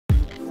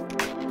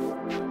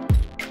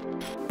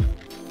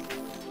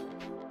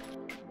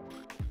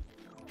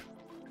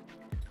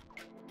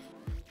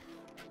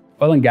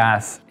Oil and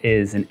gas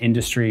is an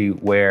industry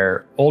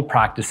where old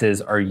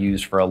practices are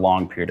used for a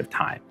long period of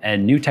time,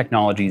 and new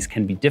technologies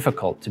can be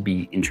difficult to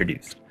be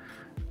introduced.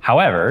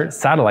 However,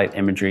 satellite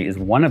imagery is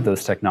one of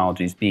those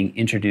technologies being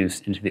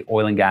introduced into the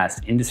oil and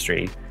gas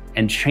industry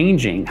and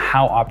changing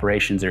how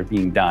operations are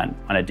being done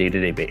on a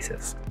day-to-day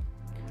basis.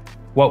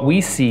 What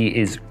we see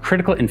is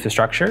critical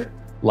infrastructure,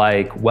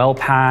 like well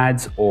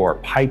pads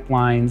or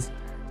pipelines,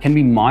 can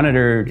be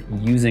monitored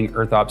using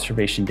Earth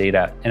observation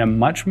data in a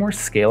much more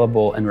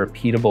scalable and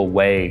repeatable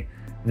way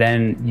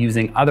than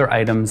using other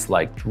items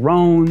like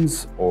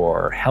drones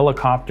or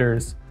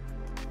helicopters.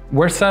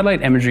 Where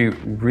satellite imagery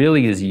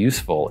really is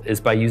useful is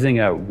by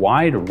using a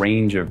wide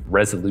range of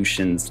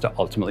resolutions to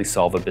ultimately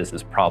solve a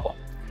business problem.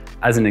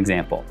 As an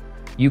example,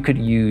 you could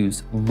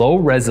use low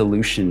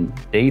resolution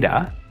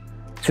data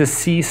to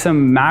see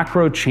some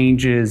macro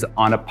changes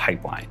on a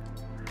pipeline.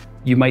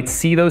 You might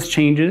see those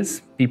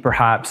changes, be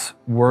perhaps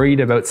worried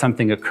about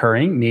something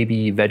occurring,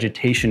 maybe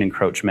vegetation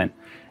encroachment,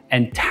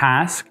 and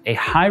task a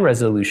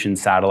high-resolution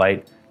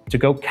satellite to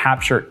go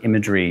capture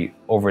imagery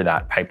over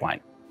that pipeline.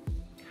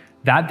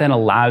 That then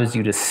allows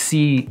you to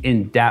see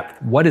in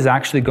depth what is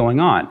actually going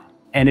on,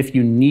 and if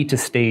you need to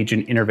stage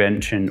an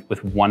intervention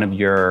with one of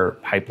your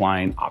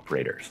pipeline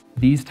operators.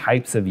 These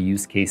types of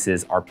use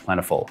cases are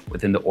plentiful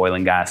within the oil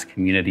and gas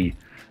community,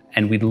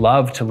 and we'd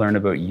love to learn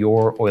about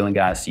your oil and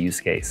gas use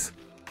case.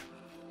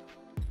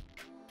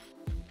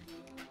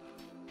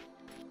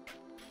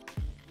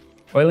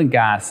 Oil and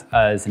gas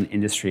as an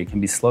industry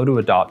can be slow to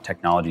adopt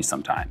technology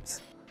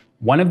sometimes.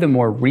 One of the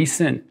more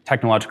recent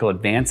technological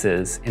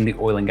advances in the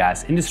oil and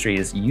gas industry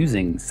is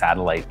using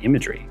satellite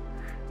imagery.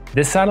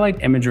 This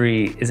satellite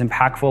imagery is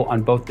impactful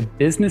on both the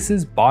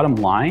business's bottom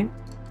line,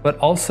 but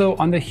also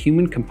on the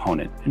human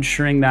component,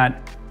 ensuring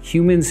that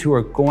humans who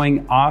are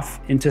going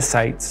off into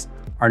sites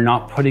are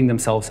not putting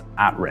themselves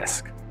at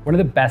risk. One of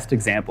the best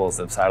examples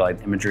of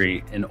satellite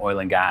imagery in oil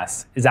and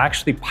gas is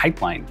actually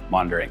pipeline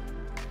monitoring.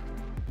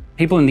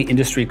 People in the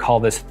industry call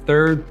this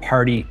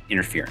third-party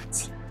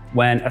interference,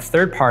 when a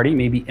third party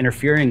may be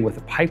interfering with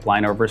a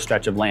pipeline over a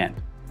stretch of land.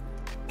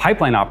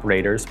 Pipeline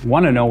operators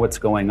want to know what's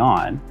going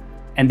on,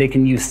 and they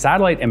can use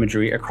satellite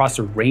imagery across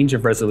a range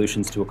of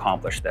resolutions to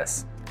accomplish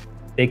this.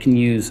 They can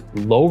use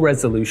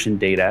low-resolution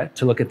data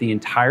to look at the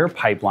entire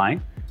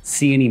pipeline,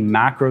 see any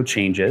macro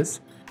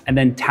changes, and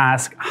then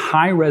task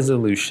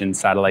high-resolution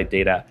satellite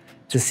data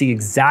to see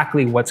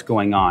exactly what's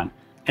going on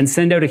and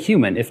send out a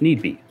human if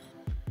need be.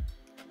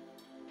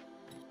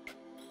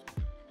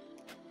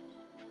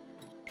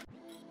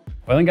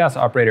 Oil and gas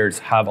operators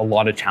have a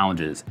lot of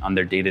challenges on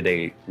their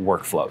day-to-day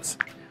workflows.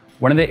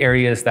 One of the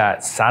areas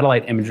that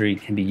satellite imagery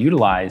can be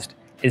utilized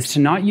is to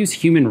not use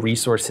human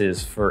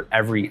resources for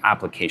every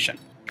application.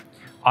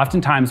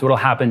 Oftentimes, what will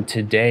happen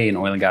today in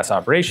oil and gas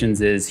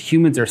operations is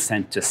humans are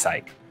sent to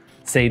site,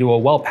 say to a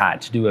well pad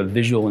to do a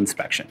visual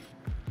inspection.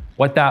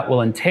 What that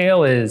will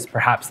entail is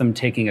perhaps them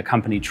taking a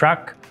company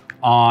truck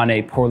on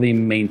a poorly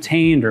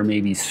maintained or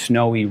maybe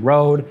snowy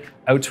road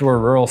out to a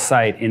rural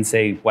site in,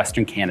 say,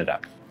 Western Canada.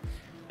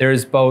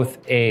 There's both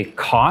a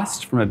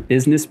cost from a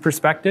business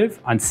perspective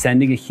on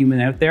sending a human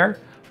out there,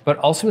 but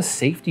also a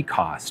safety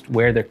cost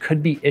where there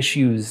could be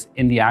issues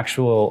in the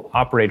actual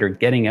operator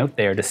getting out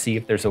there to see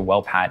if there's a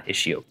well pad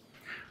issue.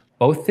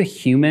 Both the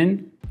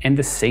human and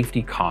the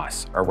safety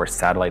costs are where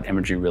satellite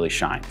imagery really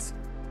shines.